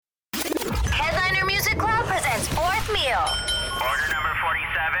meal. Order number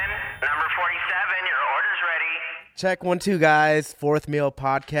 47. Number 47, your order's ready. Check 1, 2, guys. Fourth Meal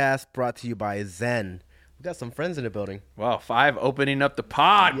Podcast brought to you by Zen. We got some friends in the building. Wow, 5 opening up the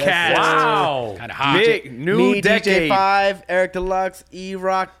podcast. Yes, sir. Wow. Kind of hot. Big new Me, decade. DJ5, Eric Deluxe,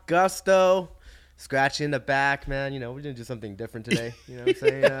 E-Rock, Gusto. Scratchy in the back, man. You know, we're going to do something different today. You know what I'm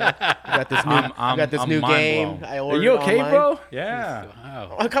saying? We got this new, I'm new mind game. blown. I Are ordered you okay, online. bro? Yeah.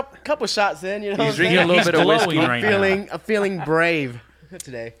 Wow. A couple shots in, you know. He's drinking a little He's bit of whiskey. glowing right now. I'm feeling brave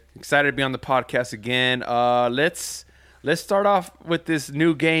today. Excited to be on the podcast again. Let's start off with this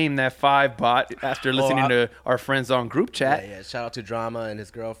new game that 5 bought after listening to our friends on group chat. Yeah. Shout out to Drama and his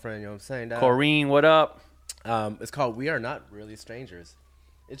girlfriend. You know what I'm saying? Corrine, what up? It's called We Are Not Really Strangers.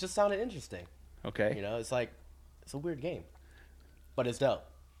 It just sounded interesting. Okay. You know, it's a weird game, but it's dope.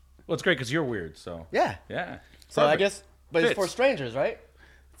 Well, it's great because you're weird, so. Yeah. Yeah. So I Perfect. guess, but it's Fits. for strangers, right?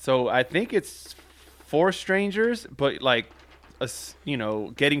 So I think it's for strangers, but like us, you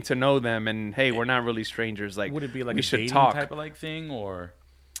know, getting to know them and hey, we're not really strangers. Like, Would it be like we a should dating talk. type of like thing, or?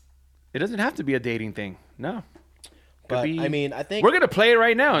 It doesn't have to be a dating thing. No. Could But be- I mean, I think we're gonna play it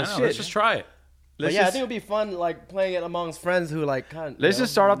right now. And No, shit. let's just try it. But Let's yeah, I just- think it would be fun, like playing it amongst friends who like kind. Let's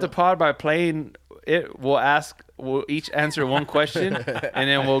just start off the pod by playing it. We'll each answer one question, and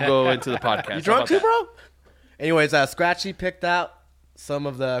then we'll go into the podcast. You drunk too, bro? Anyways, Scratchy picked out some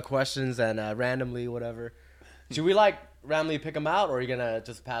of the questions and randomly whatever. Should we like randomly pick them out, or are you gonna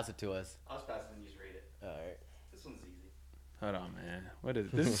just pass it to us? I'll just pass it and you just read it. All right. This one's easy. Hold on, man. What is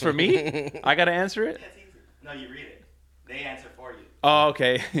this? Is for me? I gotta answer it. Yeah, it's easy. No, you read it. They answer for you. Oh,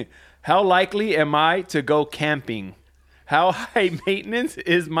 okay. How likely am I to go camping? How high maintenance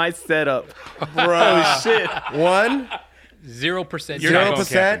is my setup? Oh shit! 1, 0%. You're not going 0%.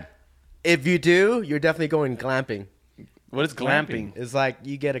 camping. If you do, you're definitely going glamping. What is glamping? It's like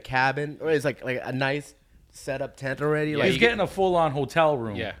you get a cabin, or it's like a nice setup tent already. Yeah, like He's you getting a full-on hotel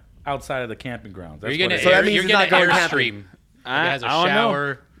room Yeah. outsgoing the camping grounds. That's You're what getting it So is. that means you're he's not getting going Airstream. It has a I don't know.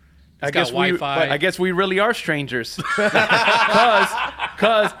 shower. It's got Wi-Fi. I guess we really are strangers.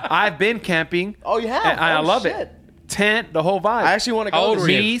 Cause I've been camping. Oh, you have? And I Oh, love shit. it. Tent, the whole vibe. I actually want to How go. old this were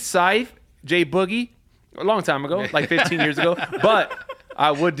you? year. Me, Scythe, Jay Boogie, a long time ago, like 15 years ago. But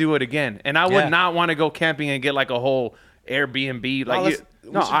I would do it again, and I would Yeah. not want to go camping and get like a whole Airbnb. Like, let's-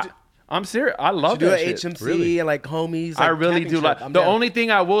 we should do- I'm serious. I love Do that a shit. HMC Really? and like homies. I like, really camping do trip. like. I'm The down. only thing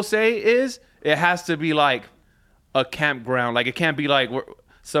I will say is it has to be like a campground. Like it can't be like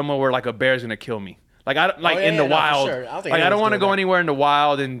somewhere where like a bear's gonna kill me. Like I like yeah, in the yeah, no, for wild. sure. I don't think Like I don't anyone's want to doing go that. anywhere in the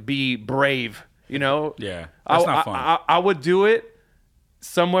wild and be brave. You know. Yeah, that's not fun. I would do it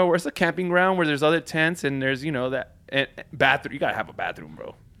somewhere where it's a camping ground where there's other tents and there's that and bathroom. You gotta have a bathroom,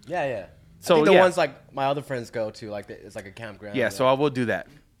 bro. Yeah. So, I think the yeah. ones like my other friends go to, like it's like a campground. Yeah, so I will do that.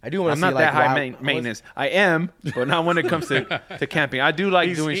 I do want to I'm see not like that high wild- maintenance. I am, but not when it comes to camping. I do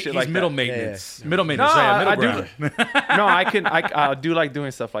like doing shit like middle that. maintenance. Middle maintenance. No, yeah, I middle do. ground. No, I do like doing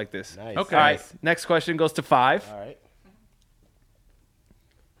stuff like this. Nice. Okay. All right, next question goes to 5. All right.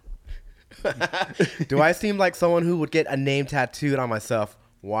 Do I seem like someone who would get a name tattooed on myself?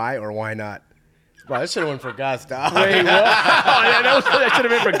 Why or why not? Bro, this should have went for Gus, dog. Wait, what? that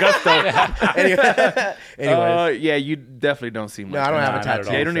should have been for Gusto. Anyways, Yeah, you definitely don't see much. no, I don't have a not at tattoo.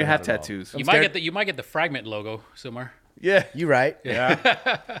 all. Yeah, you don't even have Not at all. tattoos. You might get the Fragment logo somewhere. Yeah, You right? Yeah.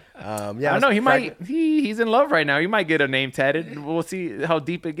 Yeah. I don't know. He might. He's in love right now. He might get a name tatted. We'll see how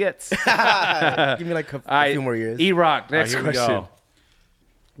deep it gets. Give me like a All right, few more years. E-Rock, All right, next here we question. go.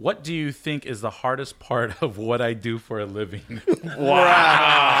 What do you think is the hardest part of what I do for a living?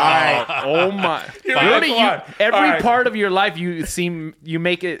 Wow. Oh my. Really? Come on. Every All right. part of your life you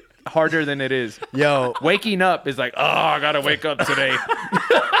make it harder than it is. Yo, Waking up is like, oh, I gotta wake up today.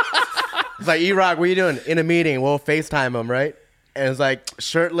 it's like E-Rock, what are you doing? In a meeting, we'll FaceTime him, right? And it's like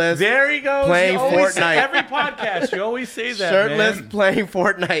shirtless, There he goes. Playing You always say- Fortnite. Every podcast, you always say that. shirtless, man. playing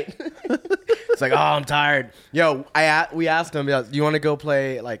Fortnite. It's like, oh, I'm tired. Yo, we asked him, do you want to go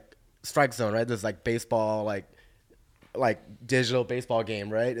play like Strike Zone, right? This like baseball, like digital baseball game,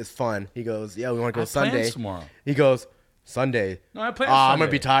 right? It's fun. He goes, yeah, we want to go I have plans Sunday. tomorrow. He goes, Sunday. No, I play. I'm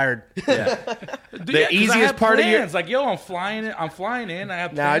gonna be tired. The easiest part of your- like, yo, I'm flying in. I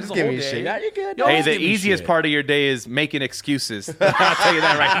have plans Nah, just the give whole me day. shit. Nah, you're good. Yo, Hey, Don't the give me easiest shit. part of your day is making excuses. I'll tell you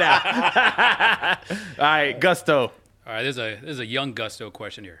that right now. All right, Gusto. All right, there's a young Gusto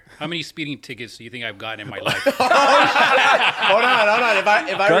question here. How many speeding tickets do you think I've gotten in my life? Hold on.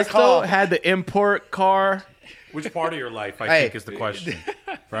 If I Gusto recall, had the import car. Which part of your life, I Hey. think, is the question,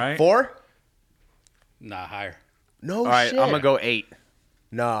 right? 4? Nah, higher. No All right, shit. I'm gonna go 8.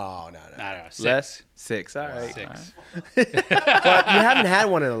 No. Nah, 6. Less 6. All right. 6. But you haven't had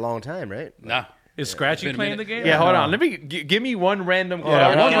one in a long time, right? Nah. Is Scratchy Been a playing the minute. game? Yeah, or hold no? on. Let me give me one random. on,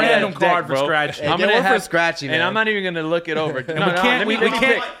 one give me random that card deck, for bro. Scratchy. Hey, I'm get gonna one for have Scratchy, and man. I'm not even gonna look it over. No, And we can't. We can't.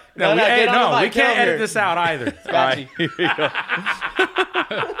 get on We the mic, can't get edit over this out either. All right, here we go.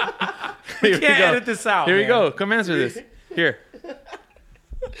 We can't edit this out. Here we man. go. Come answer this. Here,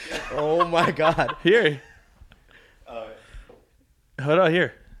 Oh my God. here. Hold on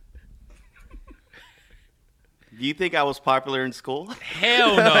here. Do you think I was popular in school?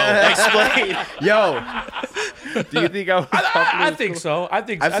 Hell no. Explain. Yo, Do you think I was popular? I think so. I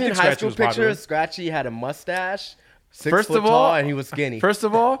think I've I seen think high Scratchy school was popular. pictures. Scratchy had a mustache, 6 First foot of all- tall, and he was skinny. First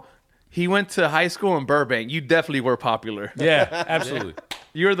of all, he went to high school in Burbank. You definitely were popular. Yeah, absolutely.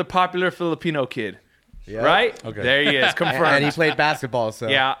 You were the popular Filipino kid, Yeah. right? Okay. There he is. And, Confirmed. and he played basketball, so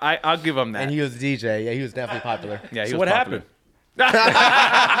yeah, I'll give him that. and he was a DJ. Yeah, he was definitely popular. yeah, he So was what popular. happened?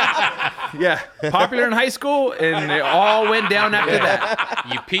 Yeah, popular in high school, and it all went down after that.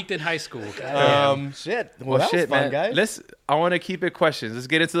 You peaked in high school. Shit. Well, that was fun, man. guys. I want to keep it questions. Let's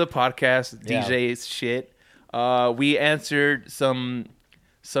get into the podcast. Yeah. DJ's shit. We answered some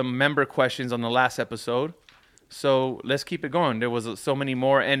member questions on the last episode, so let's keep it going. There was so many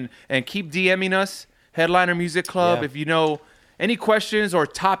more, and keep DMing us, Headliner Music Club, Yeah. if you know any questions or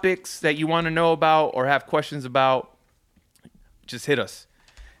topics that you want to know about or have questions about. Just hit us.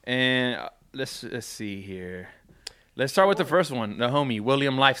 And let's see here. Let's start with the first one. The homie,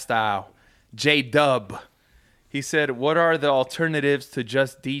 William Lifestyle, J Dub. He said, "What are the alternatives to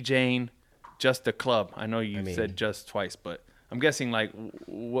just DJing, just a club?" I know you said just twice, but I'm guessing like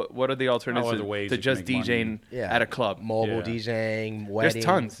what are the alternatives other ways to you can just make money. DJing Yeah. at a club? Mobile Yeah. DJing, weddings.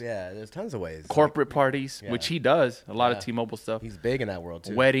 tons. Yeah, there's tons of ways. Corporate parties, Yeah. which he does. A lot of Yeah. T-Mobile stuff. He's big in that world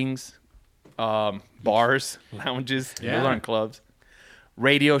too. Weddings, bars, lounges. Yeah. Those aren't clubs.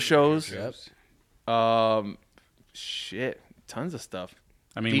 Radio shows. Yep. Shit, tons of stuff.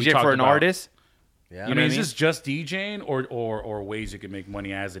 I mean, we DJ talked for an about- artist. Yeah. I You know mean, what is I mean? this just DJing or ways you can make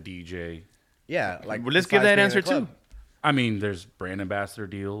money as a DJ? Yeah, like Well, let's give besides that being in a answer club. too. I mean, there's brand ambassador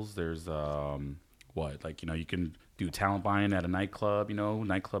deals. There's what, like, you know, you can do talent buying at a nightclub. You know,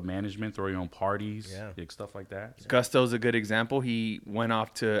 nightclub management, throw your own parties, Yeah. big stuff like that. Gusto's a good example. He went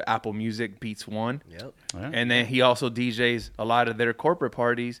off to Apple Music, Beats One, Yep. Yeah. and then he also DJs a lot of their corporate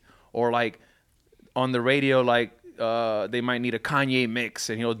parties or like on the radio. Like they might need a Kanye mix,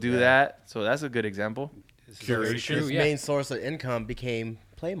 and he'll do that. So that's a good example. Curation. His yeah. main source of income became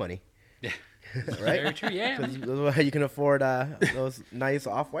play money. Very Right? true. Yeah. That's why you can afford those nice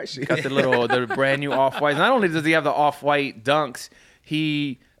off-white shoes. Got the brand new off-white. Not only does he have the off-white dunks,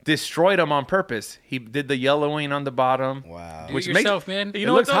 he destroyed them on purpose. He did the yellowing on the bottom. Wow. Do Which it makes- yourself, man. You It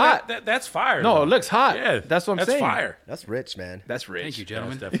know looks what, though? hot. That's fire. No, though. it looks hot. Yeah, That's what I'm saying. fire. That's rich, man. That's rich. Thank you,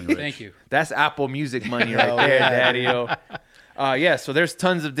 gentlemen. That's definitely rich. Thank you. That's Apple Music money right Oh, there, yeah. Daddy-o. Yeah, so there's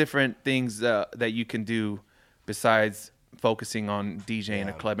tons of different things that you can do besides focusing on DJing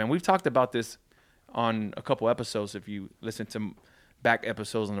a club. And we've talked about this on a couple episodes. If you listen to back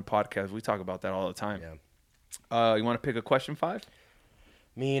episodes on the podcast, we talk about that all the time. Yeah. You want to pick a question 5?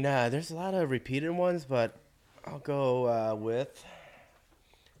 I mean, there's a lot of repeated ones, but I'll go with,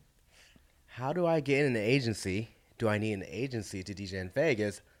 how do I get in an agency? Do I need an agency to DJ in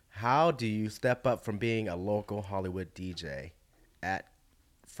Vegas? How do you step up from being a local Hollywood DJ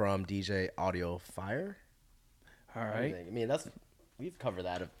from DJ Audio Fire? All What do you right. think? I mean, we've covered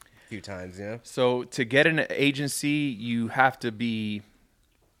that a few times, you know? So to get an agency, you have to be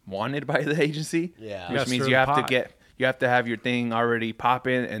wanted by the agency. Yeah. Which Yeah, means stir you the have to pot. you have to have your thing already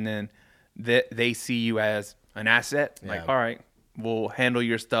popping, and then they see you as an asset. Like, Yeah. all right, we'll handle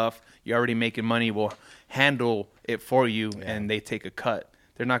your stuff. You're already making money. We'll handle it for you, and they take a cut.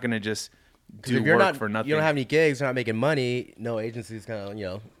 They're not going to just do if you're work not, for nothing. you don't have any gigs, you're not making money, no agency's gonna, be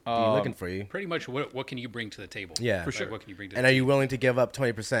looking for you. Pretty much, what can you bring to the table? Yeah. For Like, what can you bring to And the are you table? willing to give up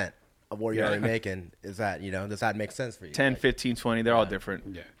 20% of what you're already making? Is that, does that make sense for you? 10, 15, 20, they're all different.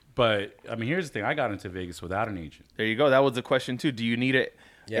 Yeah. But I mean, here's the thing: I got into Vegas without an agent. There you go. That was the question, too. Do you need an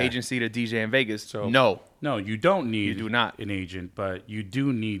Yeah. agency to DJ in Vegas? So- No. No, you don't need. You do not. an agent, but you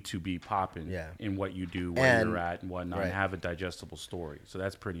do need to be popping Yeah. in what you do, where And- you're at, and whatnot, and right. have a digestible story. So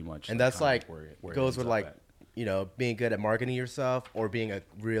that's pretty much. And that's kind like, of where it goes ends with up like, at. being good at marketing yourself or being a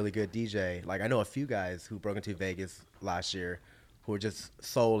really good DJ. Like I know a few guys who broke into Vegas last year who were just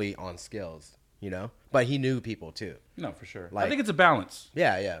solely on skills, but he knew people too. No, for sure. I Like- think it's a balance.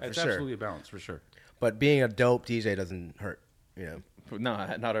 Yeah, for It's sure. absolutely a balance for sure. But being a dope DJ doesn't hurt, No,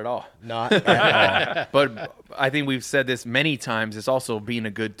 not at all. Not at all. But I think we've said this many times. It's also being a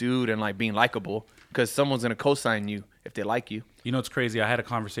good dude and like being likable, because someone's gonna co-sign you if they like you. You know, it's crazy. I had a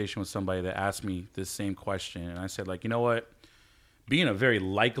conversation with somebody that asked me this same question, and I said, like, you know what? Being a very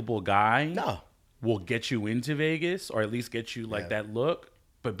likable guy, No. will get you into Vegas, or at least get you like that look.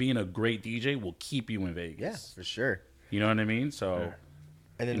 But being a great DJ will keep you in Vegas. Yeah, for sure. You know what I mean? So,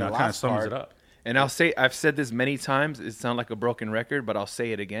 And then you know, the it kind of last sums part, it up. And I've said this many times. It sounds like a broken record, but I'll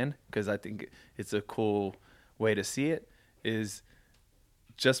say it again because I think it's a cool way to see it. Is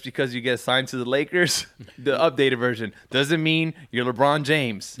just because you get signed to the Lakers, the updated version doesn't mean you're LeBron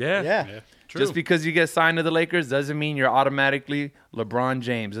James. Yeah. Yeah. True. Just because you get signed to the Lakers doesn't mean you're automatically LeBron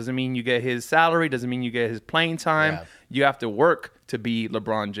James. Doesn't mean you get his salary. Doesn't mean you get his playing time. Yeah. You have to work to be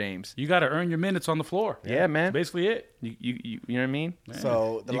LeBron James. You got to earn your minutes on the floor. Yeah, man. That's basically it. You know what I mean?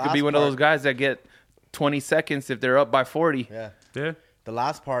 So the You last could be one of part- those guys that get 20 seconds if they're up by 40. Yeah. Yeah. The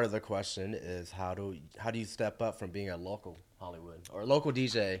last part of the question is how do you step up from being a local Hollywood or a local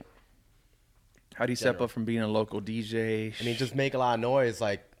DJ? How do you step General. up from being a local DJ? I mean, just make a lot of noise,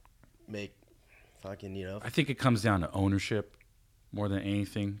 like make fucking, I think it comes down to ownership more than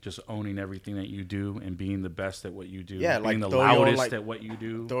anything. Just owning everything that you do and being the best at what you do. Yeah, being like the throw your own, loudest like, at what you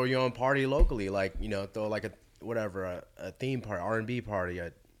do. throw your own party locally, like throw like a theme party, R&B party,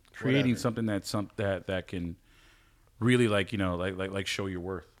 Creating whatever. something that can really like show your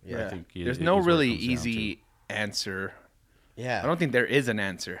worth. Yeah. I think There's it no is what it really comes down to. easy answer. Yeah, I don't think there is an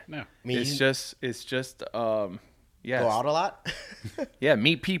answer. No. I mean, It's just go out a lot. yeah,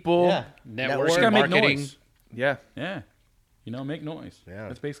 meet people. Yeah, Network, You gotta make marketing. noise. Yeah. Yeah. Make noise. Yeah.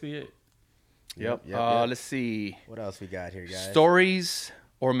 That's basically it. Yep. Yep. Let's see. What else we got here, guys? Stories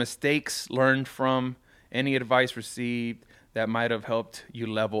or mistakes learned from, any advice received that might have helped you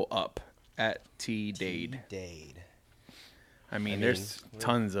level up at T Dade. Dade. I mean, there's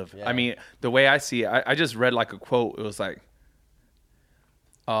tons of. yeah. I mean, the way I see it, I just read like a quote. It was like,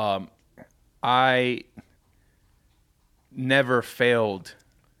 I never failed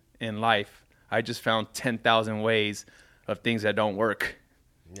in life. I just found 10,000 ways of things that don't work.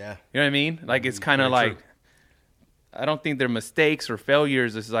 Yeah, You know what I mean? Like, it's kind of Very like, true. I don't think they're mistakes or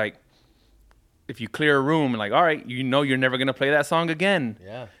failures. It's like, if you clear a room, like, all right, you know you're never going to play that song again.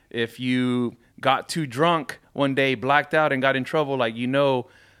 yeah, If you got too drunk one day, blacked out, and got in trouble, like,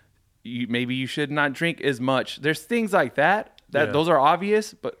 maybe you should not drink as much. There's things like that. Yeah. Those are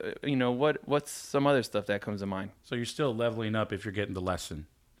obvious, but what's some other stuff that comes to mind? So you're still leveling up if you're getting the lesson,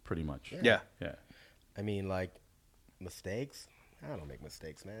 pretty much. Yeah. Yeah. I mean, like mistakes. I don't make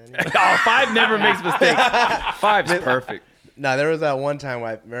mistakes, man. Oh, 5 never makes mistakes. 5's perfect. No, there was that one time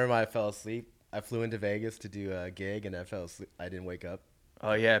where I fell asleep. I flew into Vegas to do a gig, and I fell asleep. I didn't wake up.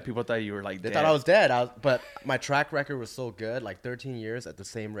 Oh yeah, people thought you were like They dead. thought I was dead. But my track record was so good, like 13 years at the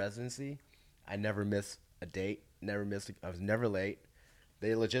same residency. I never missed a date. I was never late.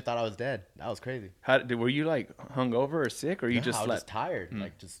 They legit thought I was dead. That was crazy. Were you like hungover or sick, or you No, just I was slept? just tired.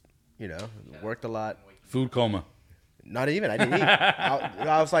 Like just worked a lot. Food coma. Not even. I didn't eat.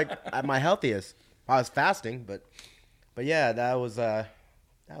 I was like at my healthiest. I was fasting, but yeah, that wasn't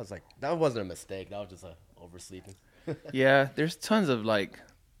a mistake. That was just oversleeping. Yeah, there's tons of like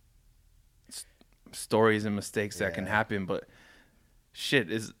stories and mistakes that can Yeah. happen, but shit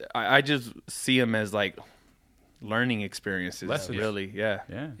I just see them as like learning experiences. Lessons. Really, yeah.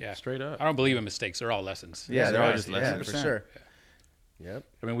 Yeah. Yeah. Straight up. I don't believe in mistakes. They're all lessons. Yeah, they're all right. just Yeah, lessons. for 100%. sure. Yep.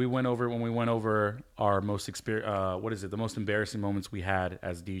 I mean, when we went over our most the most embarrassing moments we had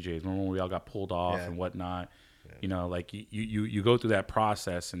as DJs. Remember when we all got pulled off Yeah. and whatnot? Like you go through that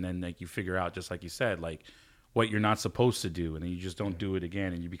process, and then like you figure out, just like you said, like what you're not supposed to do, and then you just don't do it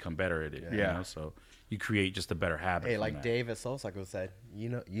again, and you become better at it. Yeah. So you create just a better habit. Hey, from like that. Dave at Soul Cycle said, you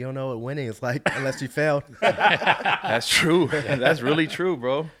don't know what winning is like unless you failed. That's true. That's really true,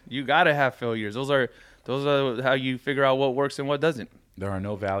 bro. You gotta have failures. Those are how you figure out what works and what doesn't. There are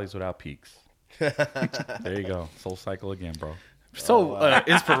no valleys without peaks. There you go. Soul Cycle again, bro. So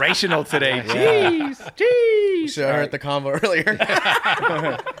inspirational today. Jeez. Should have heard the convo earlier.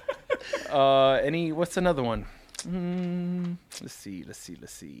 What's another one? Let's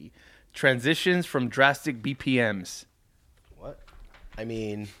see. Transitions from drastic BPMs. What? I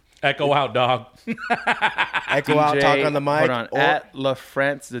mean, Echo out, dog. echo out, talk on the mic. Hold on. Or At La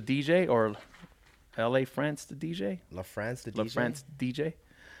France the DJ or LA France the DJ? La France, the La DJ. France DJ.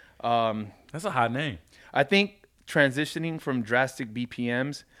 That's a hot name. I think transitioning from drastic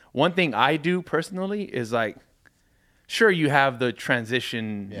BPMs, one thing I do personally is like, sure, you have the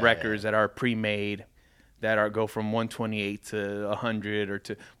transition records that are pre-made that go from 128 to 100 or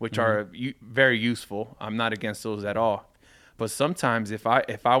to which are very useful. I'm not against those at all. But sometimes if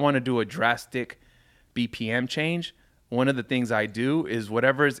I want to do a drastic BPM change, one of the things I do is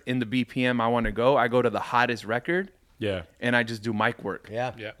whatever's in the BPM I want to go, I go to the hottest record Yeah. and I just do mic work.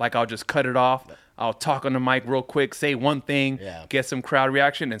 Yeah. Yeah. Like I'll just cut it off. I'll talk on the mic real quick, say one thing, Yeah. get some crowd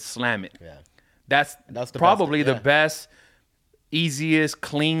reaction, and slam it. Yeah. That's the probably best, the best, easiest,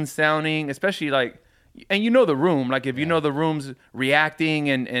 clean sounding, especially like, and you know the room. Like if you know the room's reacting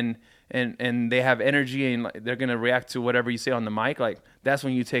and they have energy and like, they're gonna react to whatever you say on the mic. Like that's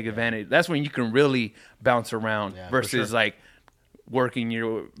when you take advantage. That's when you can really bounce around versus like working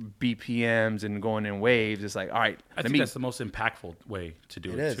your BPMs and going in waves. It's like, all right, I think that's the most impactful way to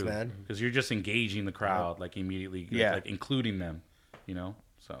do it, is, too, man. because you're just engaging the crowd like immediately, like including them, you know.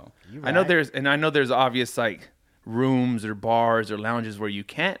 So I know there's obvious like rooms or bars or lounges where you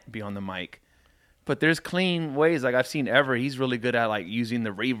can't be on the mic, but there's clean ways. Like I've seen he's really good at like using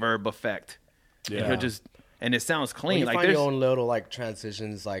the reverb effect. And he'll just, and it sounds clean. You like find there's your own little like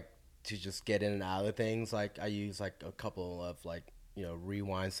transitions, like to just get in and out of things. Like I use like a couple of like, you know,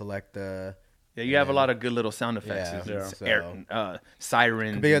 rewind, select the. Yeah, you have a lot of good little sound effects.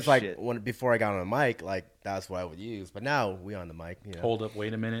 Sirens. Because and like shit. before I got on the mic, like that's what I would use. But now we on the mic. You know. hold up,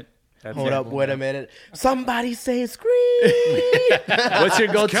 wait a minute. Hold up, wait a minute. Somebody say scream. What's your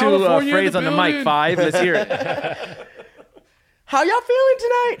go-to California phrase in the on the mic? building. 5. Let's hear it. How y'all feeling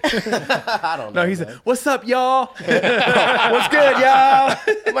tonight? I don't know. No, he said, "What's up, y'all?" What's good, y'all?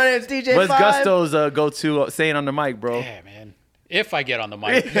 My name's DJ What's 5. Gusto's go-to saying on the mic, bro? Yeah, man. If I get on the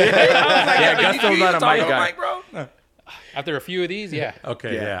mic. Yeah, Gusto's not a mic guy. bro. After a few of these, yeah.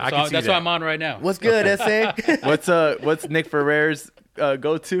 Okay, Yeah. yeah, I can see That's that. what I'm on right now. What's good, SA? What's Nick Ferrer's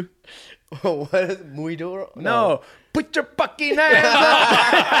go-to? What is muy duro? No, put your fucking hands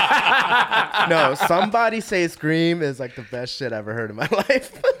up. No, somebody say scream is like the best shit I ever heard in my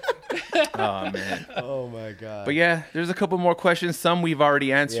life. Oh man. Oh my god. But yeah, there's a couple more questions. Some we've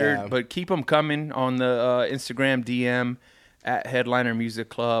already answered, Yeah. but keep them coming on the Instagram DM at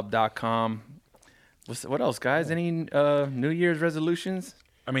headlinermusicclub.com. What else, guys? Any New Year's resolutions?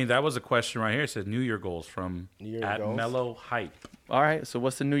 I mean, that was a question right here. It said New Year goals from New Year at goals? Mellow Hype. All right, so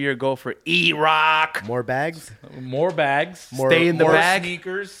what's the New Year goal for E-Rock? More bags, More bags. Stay in the more bag.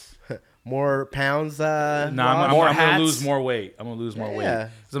 sneakers. more pounds. No, I'm More gonna hats. lose more weight. I'm gonna lose more weight. Yeah.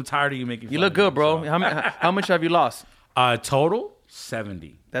 Because I'm tired of you making fun You look of me, good, bro. so. How much have you lost? Total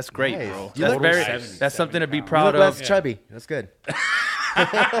 70. That's great, Nice. bro. You That's look- very. 70 That's something to be You proud look of. less chubby. That's good.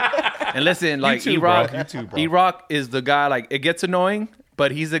 And listen, like too, E-Rock, bro. You too, bro. E-Rock is the guy. Like it gets annoying,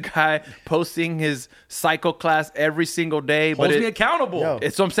 but he's the guy posting his cycle class every single day. Holds But me accountable. Yo.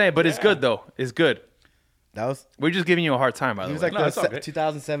 it's what I'm saying. But it's good though. It's good. That was. We're just giving you a hard time, by He the was way. like No, it's all the good.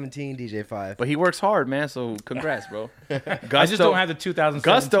 2017 DJ 5. But he works hard, man. So congrats, bro. Gusto, I just don't have the 2017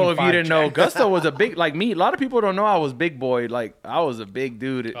 Gusto. If you five didn't know, check. Gusto was a big like me. A lot of people don't know I was big boy. Like I was a big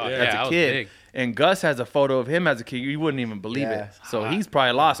dude as yeah, I a was kid. big. And Gus has a photo of him as a kid. You wouldn't even believe Yeah. it. So he's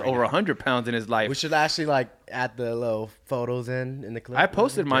probably lost over 100 pounds in his life. We should actually like add the little photos in the clip. I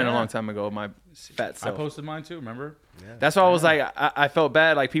posted mine a Yeah. long time ago. My fat I self. posted mine too, remember? That's why I was like, I felt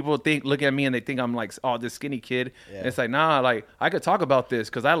bad. Like people look at me and they think I'm like, oh, this skinny kid. Yeah. And it's like, nah, like I could talk about this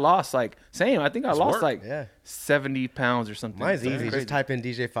because I lost like same. I think I lost work. like Yeah. 70 pounds or something. Mine's It's easy. crazy. Just type in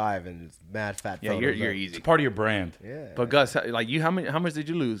DJ 5 and it's mad fat Yeah, photos. you're up. easy. It's part of your brand. Yeah. But Gus, like you, how much did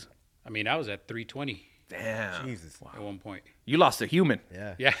you lose? I mean, I was at 320 Damn, Jesus. at one point. you lost a human.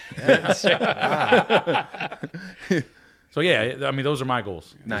 Yeah. Yeah. So yeah, I mean those are my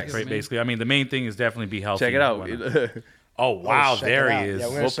goals. Nice. Basically, I mean the main thing is definitely be healthy. Check it out. Oh wow, check there it he out. is. Yeah,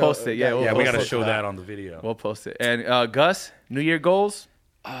 we're gonna We'll show- post it. Yeah, we'll Yeah, we post got to it. show that on the video. We'll post it. And Gus, New Year goals?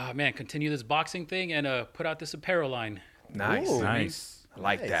 Man, continue this boxing thing and put out this apparel line. Nice. Ooh. Nice. I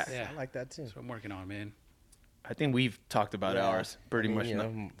like that. Yeah. I like that too. That's what I'm working on, man. I think we've talked about Yeah. ours pretty I mean, much. you the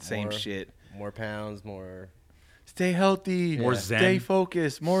know, same more- shit. More pounds, more. Stay healthy. More zen. Stay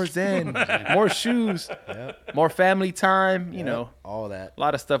focused. More zen. More shoes. More family time. You know, all that. a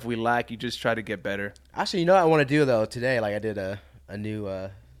lot of stuff we lack. You just try to get better. Actually, you know what I want to do though today? Like I did a new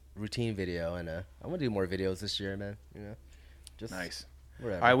routine video, and I want to do more videos this year, man. You know, just Nice.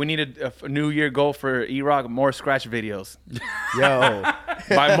 Whatever. All right, we need a New Year goal for E-Rock. More scratch videos. Yo,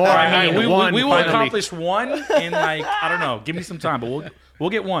 By more, I mean we one. will finally. accomplish one in like I don't know. Give me some time, but we'll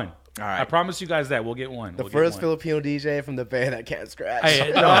get one. All right. I promise you guys that we'll get one. the We'll get first one. Filipino DJ from the Bay that can't scratch. Hey,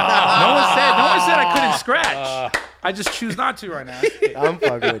 no one said I couldn't scratch. I just choose not to right now. I'm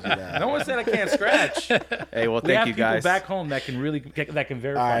fucking with you, man. No one said I can't scratch. Hey, well, We have thank you people guys. back home that can really that can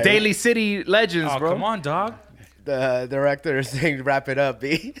verify. All right. Daily City Legends, Oh, bro. come on, dog. The director is saying wrap it up,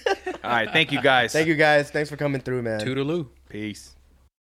 B. All right, thank you guys. Thank you guys. Thanks for coming through, man. Toodaloo. Peace.